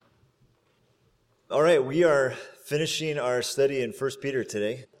All right, we are finishing our study in 1 Peter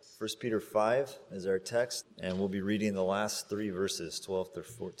today. 1 Peter 5 is our text, and we'll be reading the last 3 verses, 12 through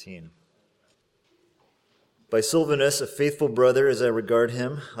 14. By Silvanus, a faithful brother as I regard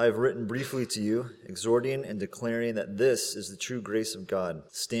him, I have written briefly to you, exhorting and declaring that this is the true grace of God.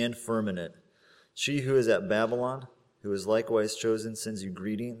 Stand firm in it. She who is at Babylon, who is likewise chosen, sends you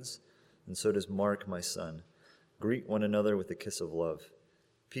greetings, and so does Mark, my son. Greet one another with a kiss of love.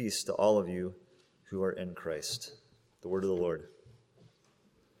 Peace to all of you who are in Christ. The word of the Lord.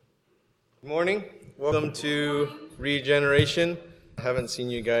 Good morning. Welcome to Regeneration. I haven't seen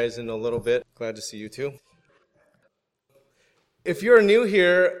you guys in a little bit. Glad to see you too. If you're new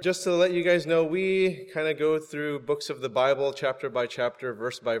here, just to let you guys know, we kind of go through books of the Bible chapter by chapter,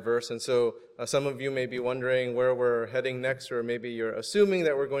 verse by verse. And so some of you may be wondering where we're heading next, or maybe you're assuming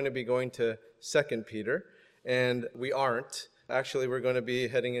that we're going to be going to 2 Peter. And we aren't. Actually, we're going to be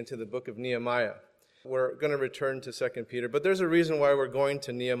heading into the book of Nehemiah. We're going to return to 2 Peter, but there's a reason why we're going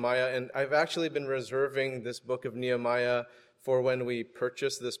to Nehemiah, and I've actually been reserving this book of Nehemiah for when we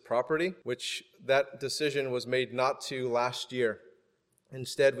purchased this property, which that decision was made not to last year.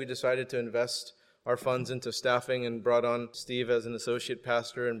 Instead, we decided to invest our funds into staffing and brought on Steve as an associate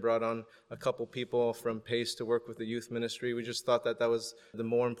pastor and brought on a couple people from Pace to work with the youth ministry. We just thought that that was the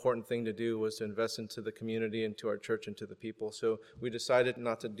more important thing to do, was to invest into the community, into our church, into the people. So we decided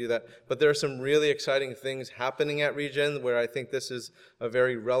not to do that. But there are some really exciting things happening at Regen where I think this is a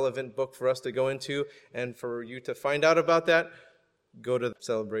very relevant book for us to go into. And for you to find out about that, go to the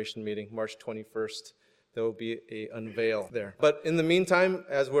celebration meeting, March 21st. There will be an unveil there. But in the meantime,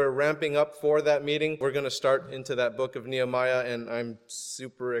 as we're ramping up for that meeting, we're going to start into that book of Nehemiah, and I'm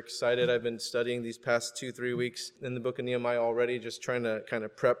super excited. I've been studying these past 2-3 weeks in the book of Nehemiah already, just trying to kind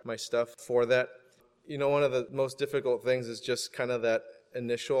of prep my stuff for that. You know, one of the most difficult things is just kind of that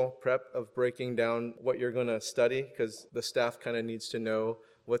initial prep of breaking down what you're going to study, because the staff kind of needs to know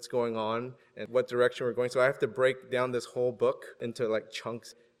what's going on and what direction we're going. So I have to break down this whole book into like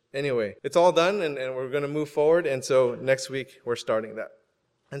chunks. Anyway, it's all done, and we're going to move forward, and so next week we're starting that.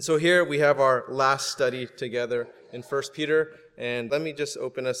 And so here we have our last study together in 1 Peter, and let me just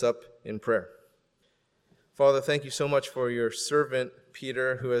open us up in prayer. Father, thank you so much for your servant,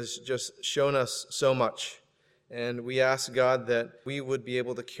 Peter, who has just shown us so much. And we ask, God, that we would be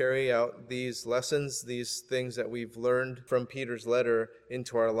able to carry out these lessons, these things that we've learned from Peter's letter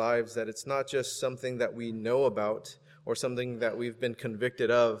into our lives, that it's not just something that we know about, or something that we've been convicted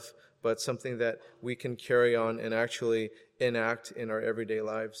of, but something that we can carry on and actually enact in our everyday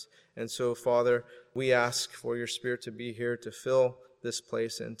lives. And so, Father, we ask for your Spirit to be here to fill this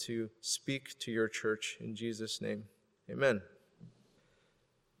place and to speak to your church in Jesus' name. Amen.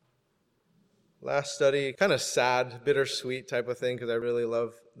 Last study, kind of sad, bittersweet type of thing, because I really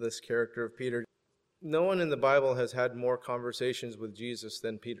love this character of Peter. No one in the Bible has had more conversations with Jesus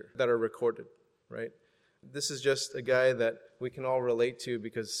than Peter that are recorded, right? This is just a guy that we can all relate to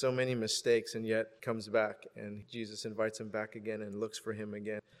because so many mistakes, and yet comes back, and Jesus invites him back again and looks for him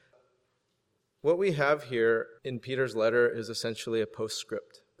again. What we have here in Peter's letter is essentially a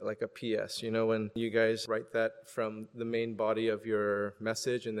postscript, like a PS. You know, when you guys write that from the main body of your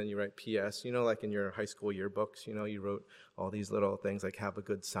message and then you write PS, you know, like in your high school yearbooks, you know, you wrote all these little things like have a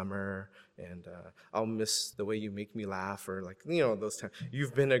good summer and I'll miss the way you make me laugh, or like, you know, those times,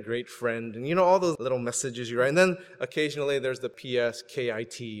 you've been a great friend, and you know, all those little messages you write. And then occasionally there's the PS,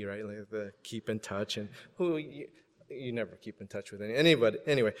 KIT, right? Like the keep in touch, and who you never keep in touch with anybody.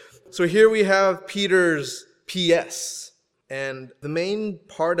 Anyway, so here we have Peter's PS. And the main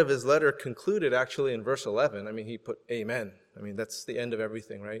part of his letter concluded actually in verse 11. I mean, he put amen. I mean, that's the end of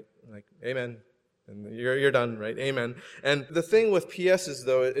everything, right? Like, amen. And you're done, right? Amen. And the thing with PSs,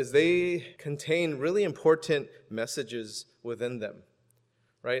 though, is they contain really important messages within them,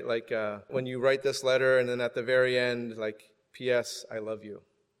 right? Like when you write this letter and then at the very end, like, PS, I love you.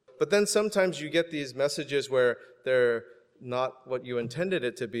 But then sometimes you get these messages where they're not what you intended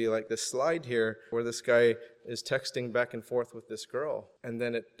it to be, like this slide here where this guy is texting back and forth with this girl, and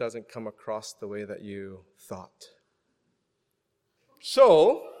then it doesn't come across the way that you thought.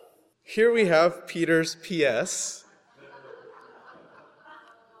 So, here we have Peter's PS,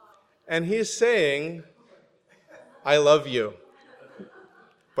 and he's saying, I love you,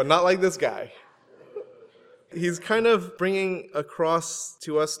 but not like this guy. He's kind of bringing across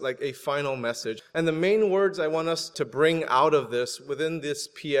to us like a final message. And the main words I want us to bring out of this, within this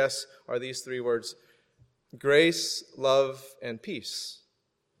PS, are these 3 words: grace, love, and peace.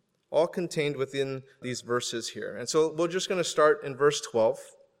 All contained within these verses here. And so we're just going to start in verse 12.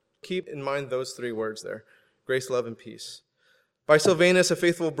 Keep in mind those 3 words there: grace, love, and peace. By Silvanus, a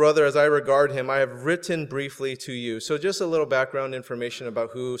faithful brother, as I regard him, I have written briefly to you. So just a little background information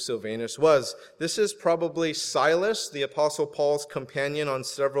about who Silvanus was. This is probably Silas, the Apostle Paul's companion on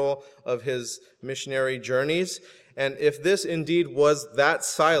several of his missionary journeys. And if this indeed was that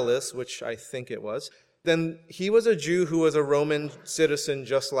Silas, which I think it was, then he was a Jew who was a Roman citizen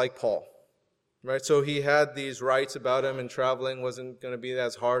just like Paul. Right, so he had these rights about him, and traveling wasn't going to be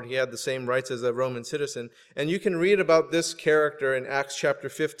as hard. He had the same rights as a Roman citizen. And you can read about this character in Acts chapter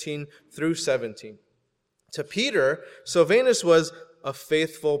 15 through 17. To Peter, Silvanus was a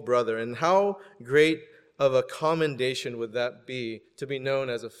faithful brother. And how great of a commendation would that be to be known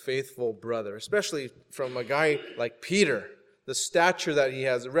as a faithful brother, especially from a guy like Peter, the stature that he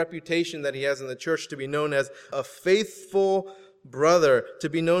has, the reputation that he has in the church, to be known as a faithful brother, to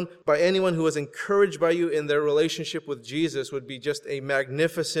be known by anyone who was encouraged by you in their relationship with Jesus would be just a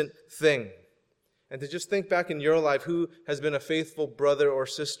magnificent thing. And to just think back in your life, who has been a faithful brother or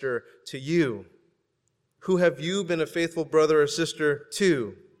sister to you? Who have you been a faithful brother or sister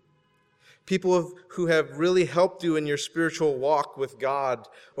to? People who have really helped you in your spiritual walk with God,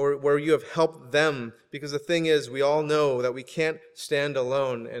 or where you have helped them. Because the thing is, we all know that we can't stand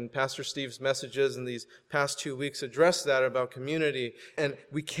alone. And Pastor Steve's messages in these past 2 weeks address that about community. And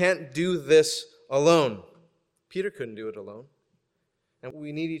we can't do this alone. Peter couldn't do it alone. And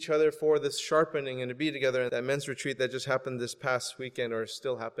we need each other for this sharpening and to be together. And that men's retreat that just happened this past weekend, or is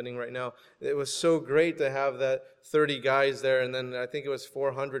still happening right now, it was so great to have that 30 guys there. And then I think it was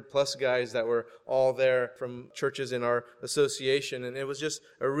 400 plus guys that were all there from churches in our association. And it was just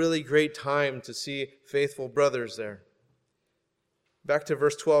a really great time to see faithful brothers there. Back to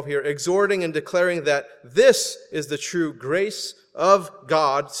verse 12 here. Exhorting and declaring that this is the true grace of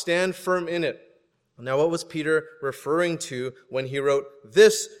God. Stand firm in it. Now, what was Peter referring to when he wrote,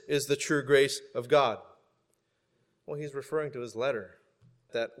 "This is the true grace of God"? Well, he's referring to his letter.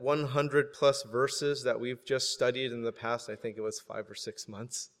 That 100 plus verses that we've just studied in the past, I think it was 5 or 6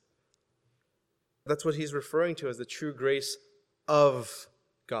 months. That's what he's referring to as the true grace of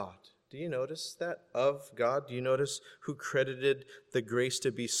God. Do you notice that? Of God. Do you notice who credited the grace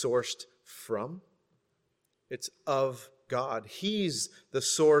to be sourced from? It's of God. He's the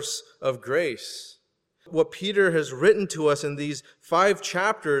source of grace. What Peter has written to us in these 5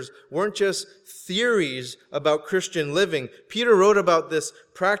 chapters weren't just theories about Christian living. Peter wrote about this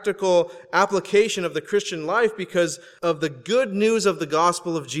practical application of the Christian life because of the good news of the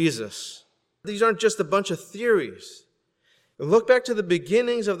gospel of Jesus. These aren't just a bunch of theories. Look back to the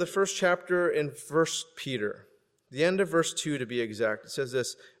beginnings of the first chapter in 1 Peter. The end of verse 2 to be exact. It says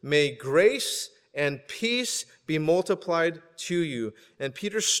this, "May grace and peace be multiplied to you." And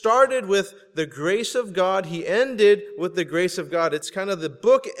Peter started with the grace of God. He ended with the grace of God. It's kind of the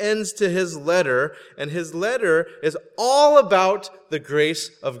book ends to his letter, and his letter is all about the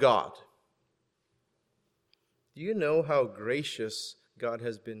grace of God. Do you know how gracious God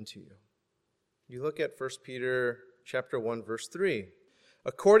has been to you? You look at 1 Peter chapter 1, verse 3.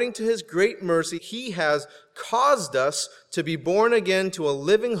 "According to his great mercy, he has caused us to be born again to a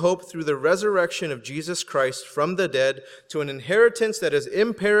living hope through the resurrection of Jesus Christ from the dead, to an inheritance that is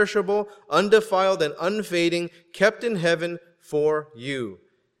imperishable, undefiled, and unfading, kept in heaven for you."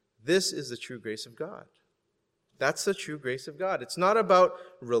 This is the true grace of God. That's the true grace of God. It's not about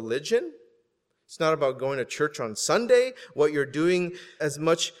religion. It's not about going to church on Sunday, what you're doing, as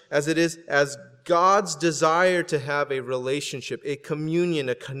much as it is as God's desire to have a relationship, a communion,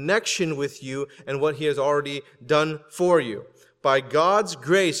 a connection with you and what he has already done for you. By God's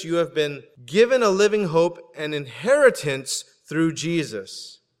grace, you have been given a living hope and inheritance through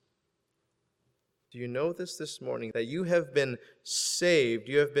Jesus. Do you know this morning? That you have been saved,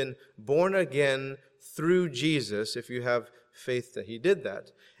 you have been born again through Jesus, if you have faith that he did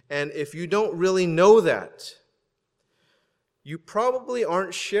that. And if you don't really know that, you probably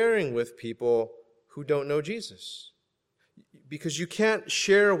aren't sharing with people who don't know Jesus, because you can't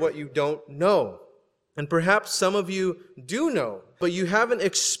share what you don't know. And perhaps some of you do know, but you haven't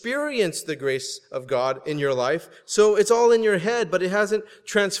experienced the grace of God in your life. So it's all in your head, but it hasn't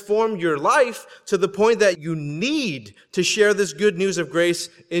transformed your life to the point that you need to share this good news of grace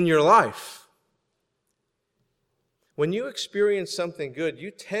in your life. When you experience something good, you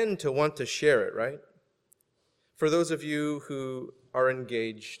tend to want to share it, right? For those of you who are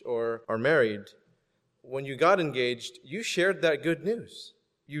engaged or are married, when you got engaged, you shared that good news.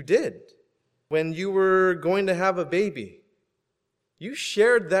 You did. When you were going to have a baby, you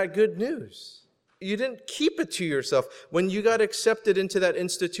shared that good news. You didn't keep it to yourself. When you got accepted into that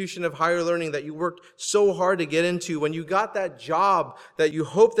institution of higher learning that you worked so hard to get into, when you got that job that you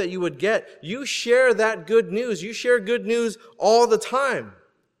hoped that you would get, you share that good news. You share good news all the time.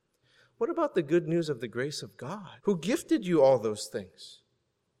 What about the good news of the grace of God, who gifted you all those things?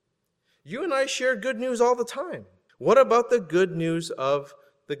 You and I share good news all the time. What about the good news of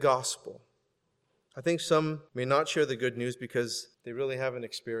the gospel? I think some may not share the good news because they really haven't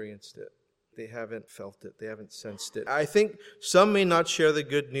experienced it. They haven't felt it. They haven't sensed it. I think some may not share the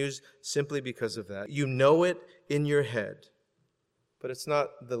good news simply because of that. You know it in your head, but it's not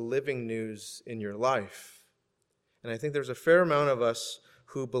the living news in your life. And I think there's a fair amount of us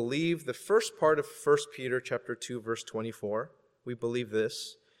who believe the first part of 1 Peter chapter 2, verse 24. We believe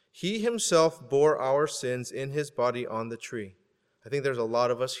this. He himself bore our sins in his body on the tree. I think there's a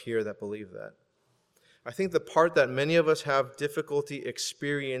lot of us here that believe that. I think the part that many of us have difficulty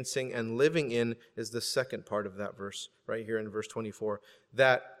experiencing and living in is the second part of that verse, right here in verse 24,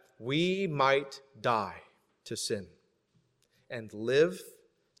 that we might die to sin and live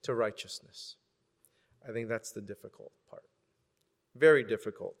to righteousness. I think that's the difficult part. Very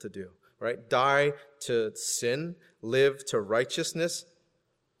difficult to do, right? Die to sin, live to righteousness.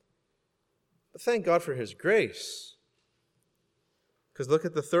 But thank God for his grace. Because look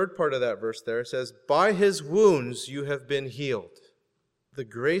at the third part of that verse there. It says, by his wounds you have been healed. The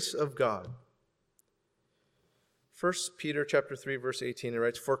grace of God. 1 Peter chapter 3, verse 18, it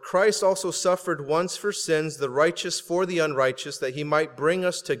writes, for Christ also suffered once for sins, the righteous for the unrighteous, that he might bring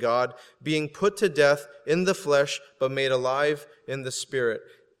us to God, being put to death in the flesh, but made alive in the Spirit.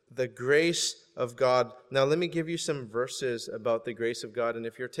 The grace of God. Now let me give you some verses about the grace of God, and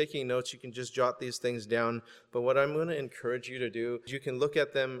if you're taking notes, you can just jot these things down. But what I'm going to encourage you to do, you can look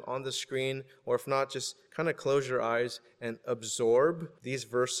at them on the screen, or if not, just kind of close your eyes and absorb these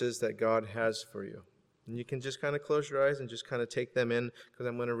verses that God has for you. And you can just kind of close your eyes and just kind of take them in, because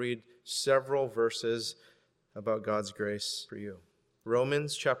I'm going to read several verses about God's grace for you.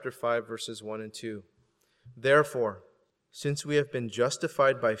 Romans chapter 5, verses 1 and 2. Therefore, since we have been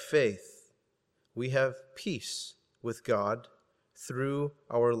justified by faith, we have peace with God through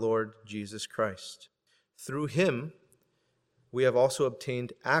our Lord Jesus Christ. Through him, we have also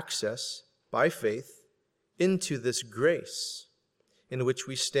obtained access by faith into this grace in which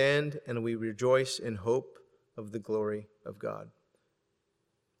we stand, and we rejoice in hope of the glory of God.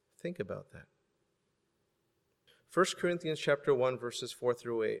 Think about that. 1 Corinthians chapter 1, verses 4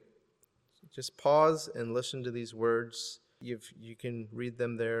 through 8. Just pause and listen to these words. You can read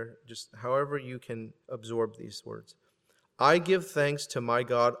them there, just however you can absorb these words. I give thanks to my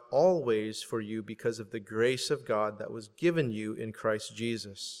God always for you because of the grace of God that was given you in Christ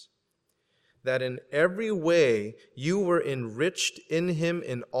Jesus, that in every way you were enriched in him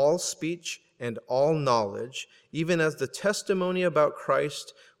in all speech and all knowledge, even as the testimony about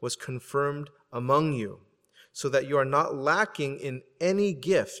Christ was confirmed among you, so that you are not lacking in any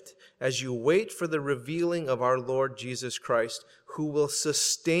gift as you wait for the revealing of our Lord Jesus Christ, who will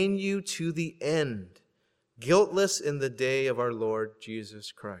sustain you to the end, guiltless in the day of our Lord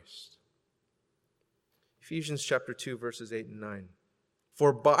Jesus Christ. Ephesians chapter 2, verses 8 and 9.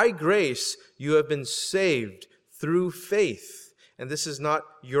 For by grace you have been saved through faith, and this is not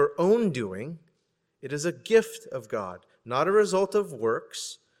your own doing. It is a gift of God, not a result of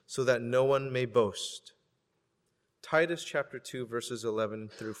works, so that no one may boast. Titus chapter 2, verses 11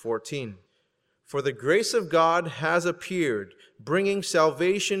 through 14. For the grace of God has appeared, bringing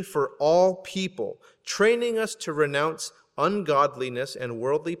salvation for all people, training us to renounce ungodliness and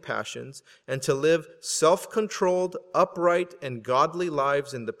worldly passions, and to live self-controlled, upright, and godly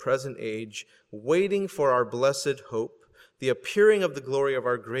lives in the present age, waiting for our blessed hope, the appearing of the glory of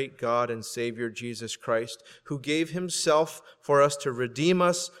our great God and Savior Jesus Christ, who gave himself for us to redeem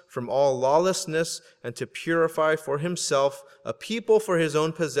us from all lawlessness and to purify for himself a people for his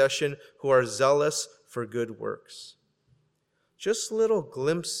own possession who are zealous for good works. Just little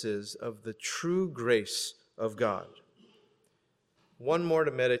glimpses of the true grace of God. One more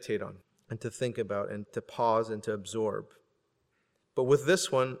to meditate on and to think about and to pause and to absorb. But with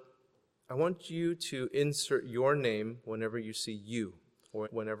this one, I want you to insert your name whenever you see you, or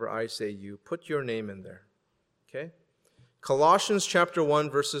whenever I say you. Put your name in there, okay? Colossians chapter 1,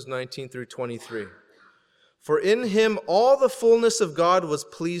 verses 19 through 23. For in him all the fullness of God was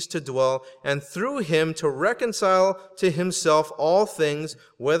pleased to dwell, and through him to reconcile to himself all things,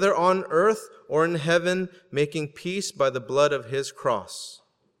 whether on earth or in heaven, making peace by the blood of his cross.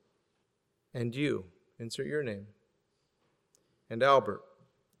 And you, insert your name. And Albert,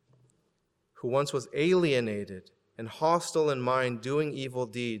 who once was alienated and hostile in mind, doing evil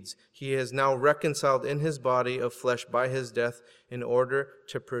deeds. He has now reconciled in his body of flesh by his death in order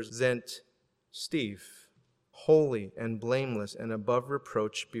to present Steve holy and blameless and above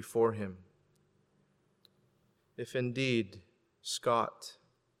reproach before him. If indeed, Scott,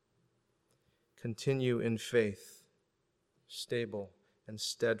 continue in faith, stable and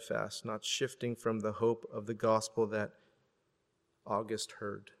steadfast, not shifting from the hope of the gospel that August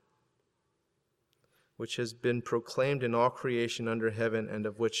heard, which has been proclaimed in all creation under heaven, and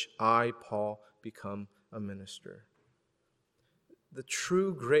of which I, Paul, become a minister. The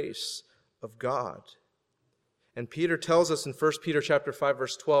true grace of God. And Peter tells us in 1 Peter chapter 5,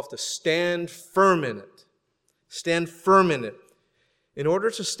 verse 12, to stand firm in it. Stand firm in it. In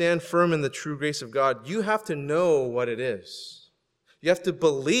order to stand firm in the true grace of God, you have to know what it is. You have to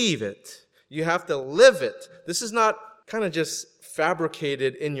believe it. You have to live it. This is not kind of just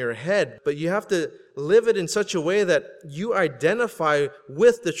fabricated in your head, but you have to live it in such a way that you identify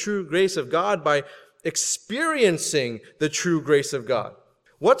with the true grace of God by experiencing the true grace of God.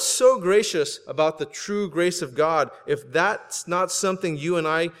 What's so gracious about the true grace of God if that's not something you and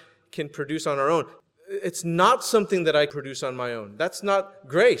I can produce on our own? It's not something that I produce on my own. That's not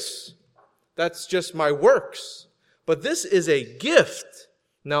grace. That's just my works. But this is a gift.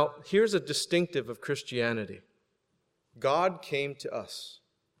 Now, here's a distinctive of Christianity. God came to us.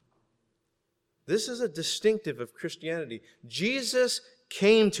 This is a distinctive of Christianity. Jesus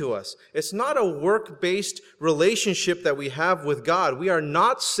came to us. It's not a work-based relationship that we have with God. We are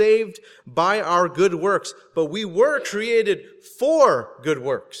not saved by our good works, but we were created for good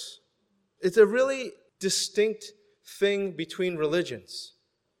works. It's a really distinct thing between religions.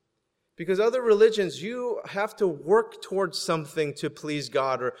 Because other religions, you have to work towards something to please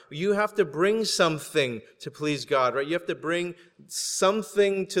God, or you have to bring something to please God, right? You have to bring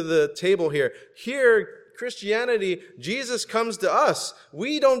something to the table here. Here, Christianity, Jesus comes to us.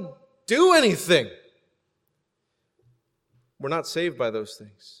 We don't do anything. We're not saved by those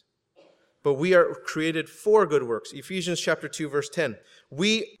things. But we are created for good works. Ephesians chapter 2, verse 10.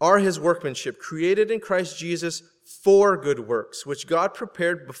 We are his workmanship, created in Christ Jesus for good works, which God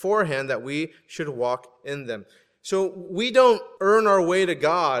prepared beforehand that we should walk in them. So we don't earn our way to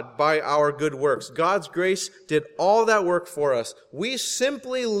God by our good works. God's grace did all that work for us. We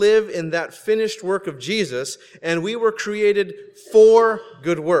simply live in that finished work of Jesus, and we were created for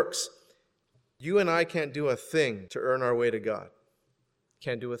good works. You and I can't do a thing to earn our way to God.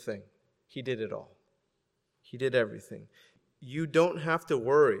 Can't do a thing. He did it all. He did everything. You don't have to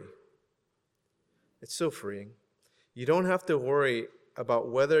worry. It's so freeing. You don't have to worry about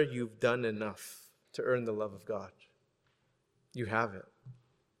whether you've done enough to earn the love of God. You have it.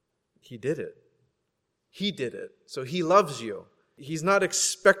 He did it. He did it. So he loves you. He's not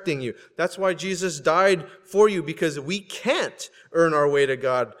expecting you. That's why Jesus died for you, because we can't earn our way to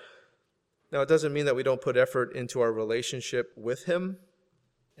God. Now, it doesn't mean that we don't put effort into our relationship with him.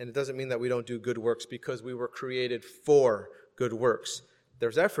 And it doesn't mean that we don't do good works, because we were created for good works.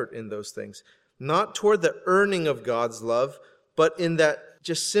 There's effort in those things. Not toward the earning of God's love, but in that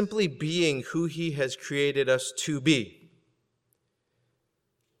just simply being who he has created us to be.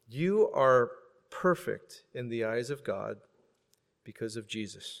 You are perfect in the eyes of God because of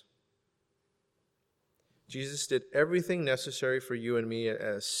Jesus. Jesus did everything necessary for you and me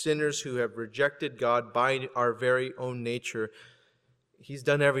as sinners who have rejected God by our very own nature. He's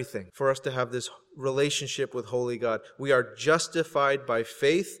done everything for us to have this relationship with holy God. We are justified by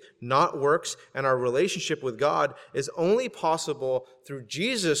faith, not works, and our relationship with God is only possible through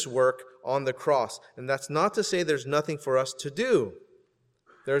Jesus' work on the cross. And that's not to say there's nothing for us to do.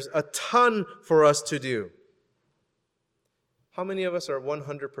 There's a ton for us to do. How many of us are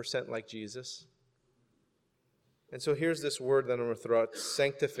 100% like Jesus? And so here's this word that I'm going to throw out: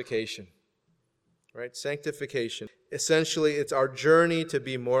 sanctification. Right? Sanctification. Essentially, it's our journey to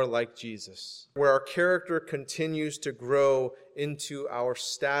be more like Jesus, where our character continues to grow into our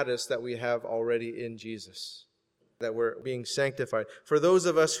status that we have already in Jesus, that we're being sanctified. For those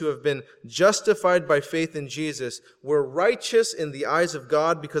of us who have been justified by faith in Jesus, we're righteous in the eyes of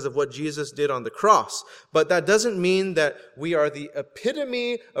God because of what Jesus did on the cross. But that doesn't mean that we are the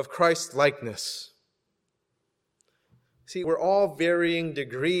epitome of Christ's likeness. See, we're all varying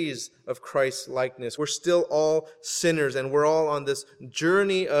degrees of Christ's likeness. We're still all sinners, and we're all on this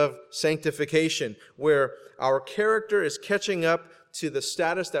journey of sanctification, where our character is catching up to the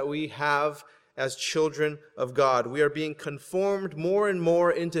status that we have as children of God. We are being conformed more and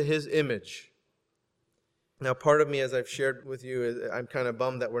more into his image. Now, part of me, as I've shared with you, I'm kind of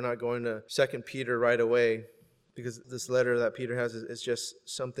bummed that we're not going to 2 Peter right away. because this letter that Peter has is just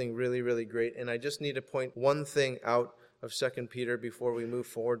something really, really great. And I just need to point one thing out of 2 Peter before we move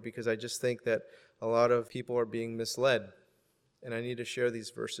forward, because I just think that a lot of people are being misled. And I need to share these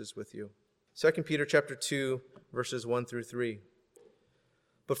verses with you. 2 Peter chapter 2, verses 1 through 3.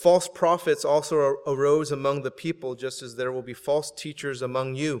 But false prophets also arose among the people, just as there will be false teachers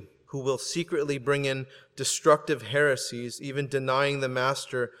among you, who will secretly bring in destructive heresies, even denying the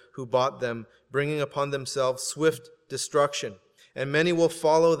master who bought them, bringing upon themselves swift destruction. And many will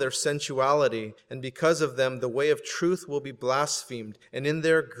follow their sensuality, and because of them the way of truth will be blasphemed, and in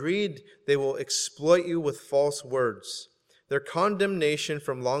their greed they will exploit you with false words. Their condemnation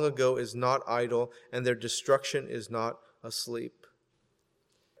from long ago is not idle, and their destruction is not asleep.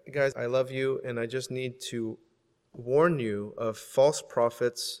 Guys, I love you, and I just need to warn you of false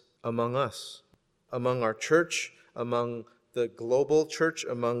prophets among us, among our church, among the global church,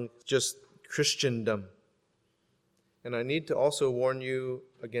 among just Christendom. And I need to also warn you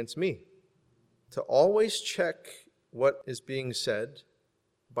against me, to always check what is being said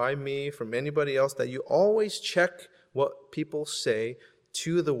by me, from anybody else, that you always check what people say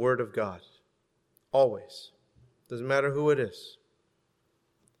to the Word of God. Always. Doesn't matter who it is.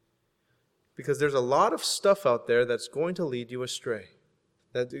 Because there's a lot of stuff out there that's going to lead you astray,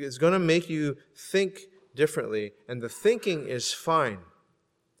 that is going to make you think differently, and the thinking is fine.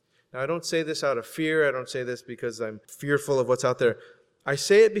 Now, I don't say this out of fear. I don't say this because I'm fearful of what's out there. I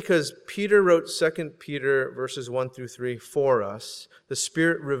say it because Peter wrote 2 Peter verses 1 through 3 for us. The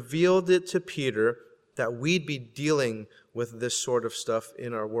Spirit revealed it to Peter that we'd be dealing with this sort of stuff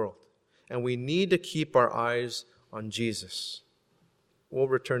in our world. And we need to keep our eyes on Jesus. We'll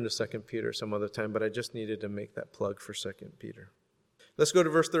return to 2 Peter some other time, but I just needed to make that plug for 2 Peter. Let's go to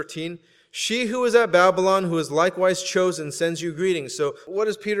verse 13. She who is at Babylon, who is likewise chosen, sends you greetings. So what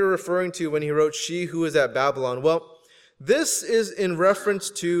is Peter referring to when he wrote, she who is at Babylon? Well, this is in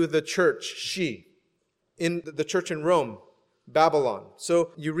reference to the church, she, in the church in Rome, Babylon.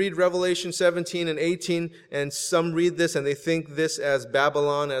 So you read Revelation 17 and 18, and some read this and they think this as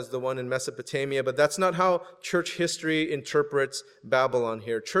Babylon, as the one in Mesopotamia, but that's not how church history interprets Babylon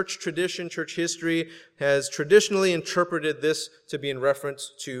here. Church tradition, church history has traditionally interpreted this to be in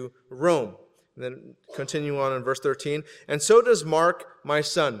reference to Rome. And then continue on in verse 13. And so does Mark, my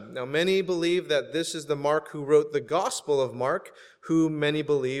son. Now many believe that this is the Mark who wrote the Gospel of Mark, who many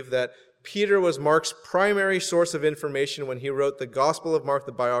believe that Peter was Mark's primary source of information when he wrote the Gospel of Mark,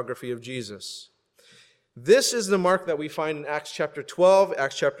 the biography of Jesus. This is the Mark that we find in Acts chapter 12,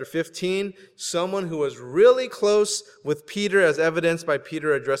 Acts chapter 15, someone who was really close with Peter, as evidenced by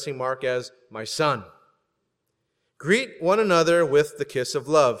Peter addressing Mark as my son. Greet one another with the kiss of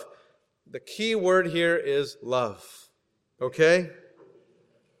love. The key word here is love. Okay?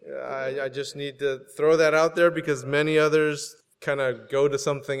 I just need to throw that out there because many others kind of go to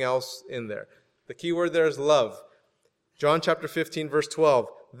something else in there. The key word there is love. John chapter 15, verse 12.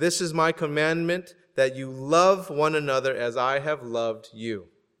 This is my commandment, that you love one another as I have loved you.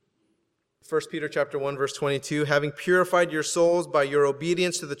 1 Peter chapter 1, verse 22. Having purified your souls by your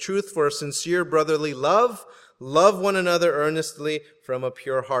obedience to the truth for a sincere brotherly love, love one another earnestly from a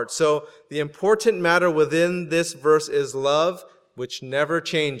pure heart. So the important matter within this verse is love, which never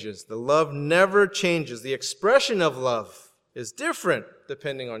changes. The love never changes. The expression of love is different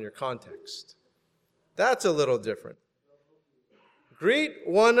depending on your context. That's a little different. Greet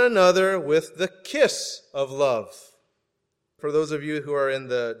one another with the kiss of love. For those of you who are in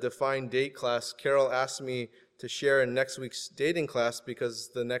the Define Date class, Carol asked me to share in next week's dating class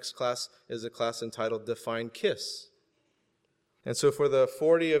because the next class is a class entitled Define Kiss. And so for the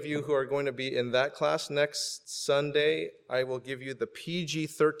 40 of you who are going to be in that class next Sunday, I will give you the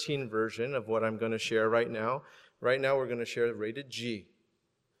PG-13 version of what I'm going to share right now. Right now, we're going to share rated G.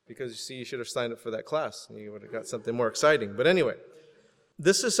 Because, you see, you should have signed up for that class. You would have got something more exciting. But anyway,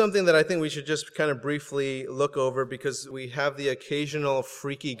 this is something that I think we should just kind of briefly look over because we have the occasional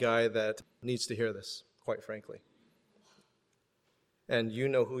freaky guy that needs to hear this, quite frankly. And you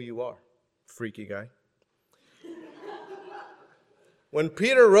know who you are, freaky guy. When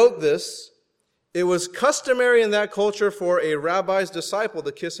Peter wrote this, it was customary in that culture for a rabbi's disciple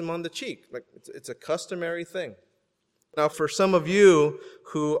to kiss him on the cheek. Like it's a customary thing. Now, for some of you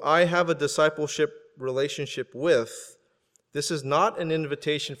who I have a discipleship relationship with, this is not an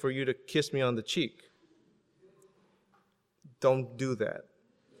invitation for you to kiss me on the cheek. Don't do that.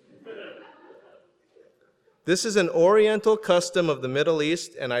 This is an Oriental custom of the Middle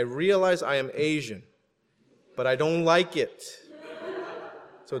East, and I realize I am Asian, but I don't like it.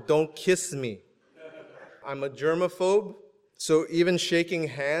 So don't kiss me. I'm a germaphobe, So even shaking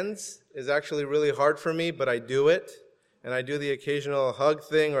hands is actually really hard for me, but I do it. And I do the occasional hug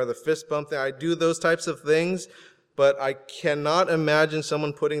thing or the fist bump thing. I do those types of things, but I cannot imagine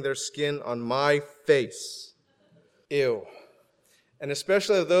someone putting their skin on my face. Ew. And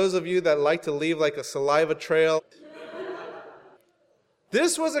especially those of you that like to leave like a saliva trail.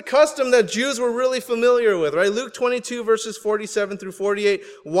 This was a custom that Jews were really familiar with, right? Luke 22 verses 47 through 48.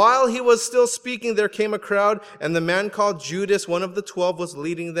 While he was still speaking, there came a crowd, and the man called Judas, one of the 12, was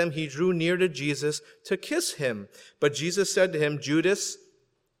leading them. He drew near to Jesus to kiss him. But Jesus said to him, Judas,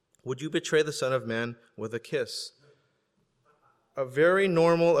 would you betray the Son of Man with a kiss? A very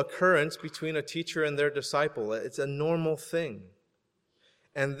normal occurrence between a teacher and their disciple. It's a normal thing.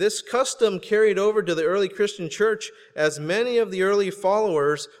 And this custom carried over to the early Christian church, as many of the early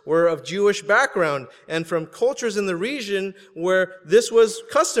followers were of Jewish background and from cultures in the region where this was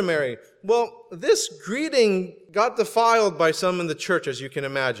customary. Well, this greeting got defiled by some in the church, as you can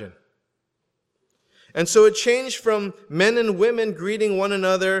imagine. And so it changed from men and women greeting one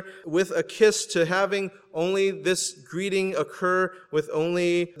another with a kiss to having only this greeting occur with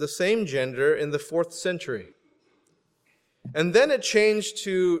only the same gender in the 4th century. And then it changed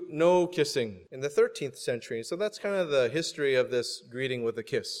to no kissing in the 13th century. So that's kind of the history of this greeting with a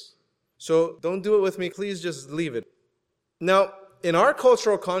kiss. So don't do it with me. Please just leave it. Now, in our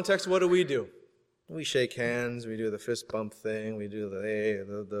cultural context, what do? We shake hands. We do the fist bump thing. We do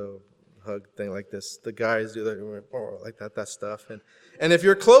the hug thing like this. The guys do like that stuff. And if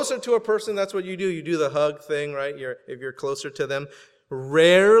you're closer to a person, that's what you do. You do the hug thing, right? If you're closer to them.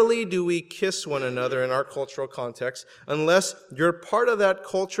 Rarely do we kiss one another in our cultural context unless you're part of that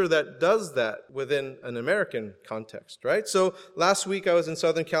culture that does that within an American context, right? So last week I was in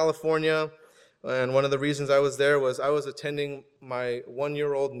Southern California, and one of the reasons I was there was I was attending my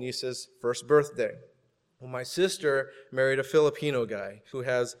 1-year-old niece's first birthday. Well, my sister married a Filipino guy who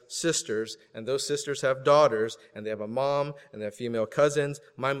has sisters, and those sisters have daughters, and they have a mom, and they have female cousins.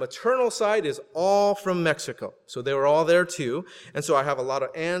 My maternal side is all from Mexico, so they were all there too. And so I have a lot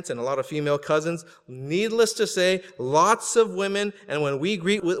of aunts and a lot of female cousins. Needless to say, lots of women, and when we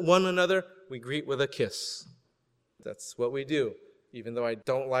greet with one another, we greet with a kiss. That's what we do, even though I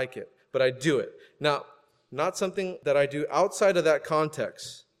don't like it, but I do it. Now, not something that I do outside of that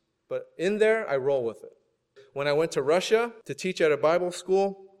context, but in there, I roll with it. When I went to Russia to teach at a Bible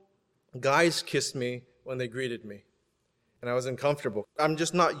school, guys kissed me when they greeted me. And I was uncomfortable. I'm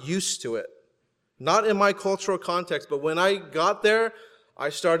just not used to it. Not in my cultural context, but when I got there, I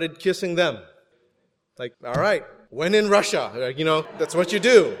started kissing them. Like, all right, when in Russia, that's what you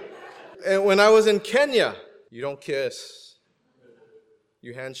do. And when I was in Kenya, you don't kiss.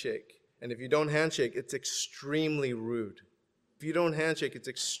 You handshake. And if you don't handshake, it's extremely rude. If you don't handshake, it's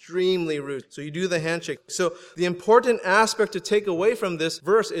extremely rude. So you do the handshake. So the important aspect to take away from this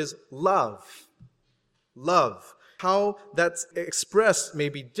verse is love. Love. How that's expressed may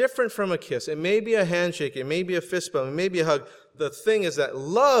be different from a kiss. It may be a handshake. It may be a fist bump. It may be a hug. The thing is that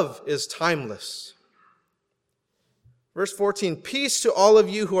love is timeless. Verse 14, peace to all of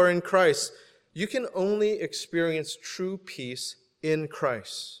you who are in Christ. You can only experience true peace in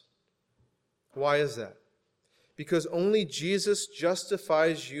Christ. Why is that? Because only Jesus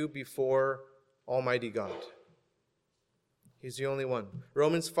justifies you before Almighty God. He's the only one.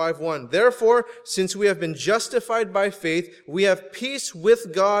 Romans 5:1. Therefore, since we have been justified by faith, we have peace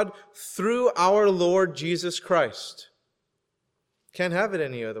with God through our Lord Jesus Christ. Can't have it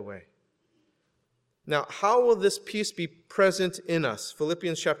any other way. Now, how will this peace be present in us?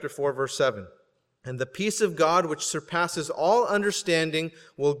 Philippians chapter 4, verse 7. And the peace of God, which surpasses all understanding,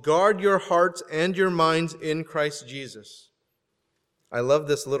 will guard your hearts and your minds in Christ Jesus. I love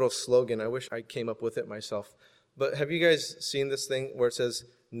this little slogan. I wish I came up with it myself. But have you guys seen this thing where it says,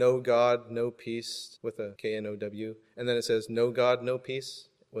 no God, no peace, with a K-N-O-W, and then it says, no God, no peace,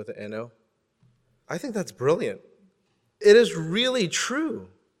 with an N-O? I think that's brilliant. It is really true.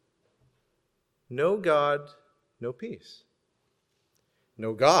 No God, no peace.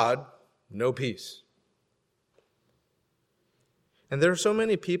 No God, no peace. And there are so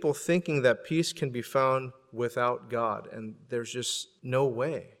many people thinking that peace can be found without God, and there's just no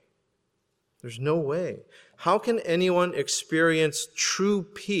way. There's no way. How can anyone experience true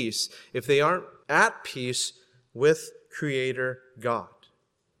peace if they aren't at peace with Creator God?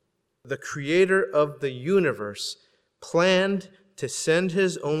 The Creator of the universe planned to send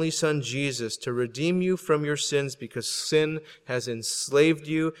His only Son, Jesus, to redeem you from your sins because sin has enslaved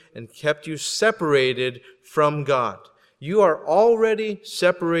you and kept you separated from God. You are already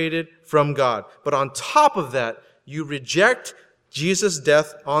separated from God. But on top of that, you reject Jesus'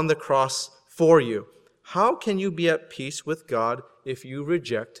 death on the cross for you. How can you be at peace with God if you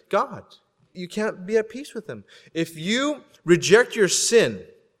reject God? You can't be at peace with Him. If you reject your sin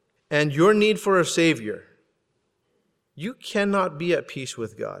and your need for a Savior, you cannot be at peace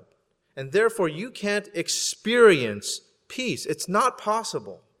with God. And therefore, you can't experience peace. It's not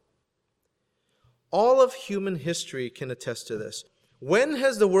possible. All of human history can attest to this. When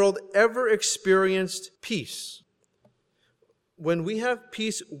has the world ever experienced peace? When we have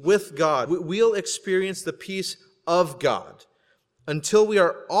peace with God, we'll experience the peace of God. Until we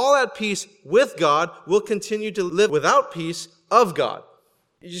are all at peace with God, we'll continue to live without peace of God.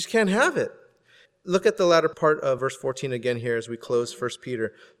 You just can't have it. Look at the latter part of verse 14 again here as we close 1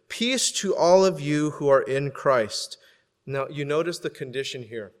 Peter. Peace to all of you who are in Christ. Now, you notice the condition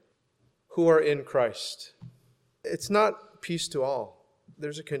here. Who are in Christ. It's not peace to all.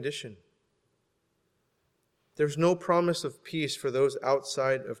 There's a condition. There's no promise of peace for those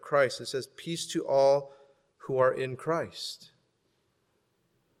outside of Christ. It says peace to all who are in Christ.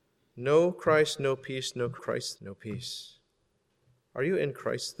 No Christ, no peace. No Christ, no peace. Are you in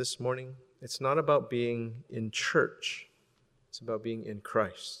Christ this morning? It's not about being in church. It's about being in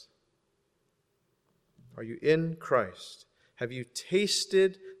Christ. Are you in Christ? Have you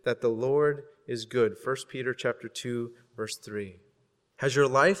tasted that the Lord is good? 1 Peter chapter 2, verse 3. Has your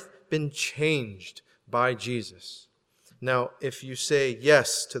life been changed by Jesus? Now, if you say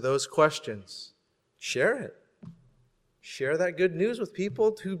yes to those questions, share it. Share that good news with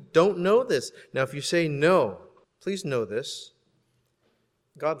people who don't know this. Now, if you say no, please know this.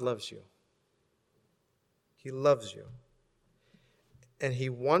 God loves you. He loves you. And He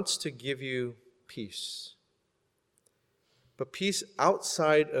wants to give you peace. But peace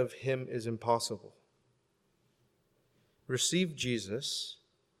outside of Him is impossible. Receive Jesus.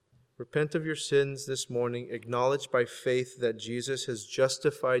 Repent of your sins this morning. Acknowledge by faith that Jesus has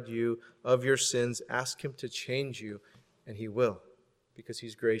justified you of your sins. Ask Him to change you, and He will, because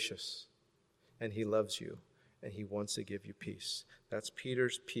He's gracious, and He loves you, and He wants to give you peace. That's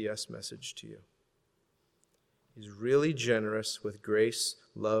Peter's P.S. message to you. He's really generous with grace,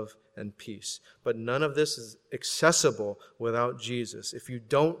 love, and peace. But none of this is accessible without Jesus. If you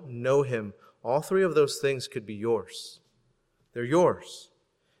don't know Him, all three of those things could be yours. They're yours.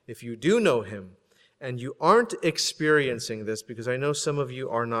 If you do know Him, and you aren't experiencing this, because I know some of you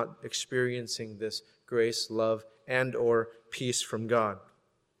are not experiencing this grace, love, and or peace from God,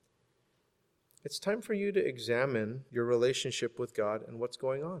 it's time for you to examine your relationship with God and what's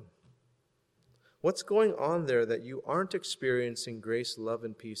going on. What's going on there that you aren't experiencing grace, love,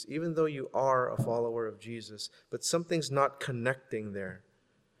 and peace, even though you are a follower of Jesus, but something's not connecting there?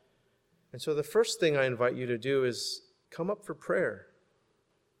 And so the first thing I invite you to do is come up for prayer.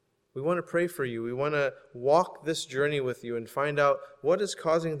 We want to pray for you. We want to walk this journey with you and find out what is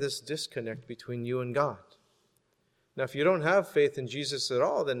causing this disconnect between you and God. Now, if you don't have faith in Jesus at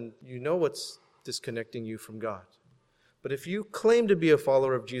all, then you know what's disconnecting you from God. But if you claim to be a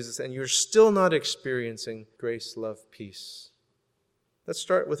follower of Jesus and you're still not experiencing grace, love, peace, let's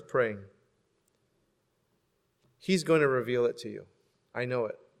start with praying. He's going to reveal it to you. I know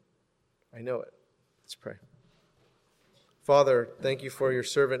it. I know it. Let's pray. Father, thank you for your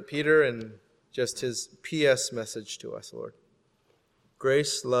servant Peter and just his P.S. message to us, Lord.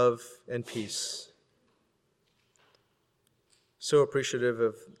 Grace, love, and peace. So appreciative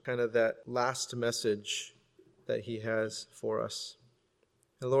of kind of that last message that he has for us.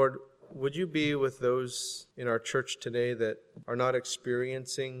 And Lord, would you be with those in our church today that are not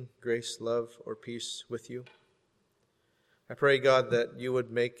experiencing grace, love, or peace with you? I pray, God, that you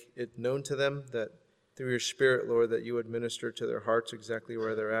would make it known to them, that through your Spirit, Lord, that you would minister to their hearts exactly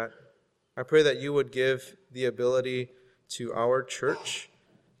where they're at. I pray that you would give the ability to our church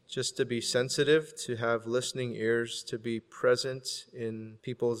just to be sensitive, to have listening ears, to be present in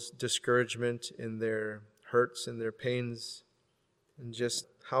people's discouragement, in their hurts, in their pains, and just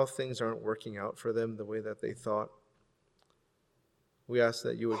how things aren't working out for them the way that they thought. We ask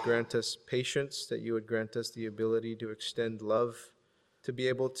that you would grant us patience, that you would grant us the ability to extend love, to be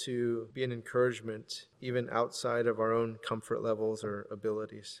able to be an encouragement even outside of our own comfort levels or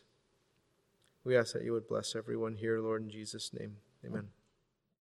abilities. We ask that you would bless everyone here, Lord, in Jesus' name. Amen.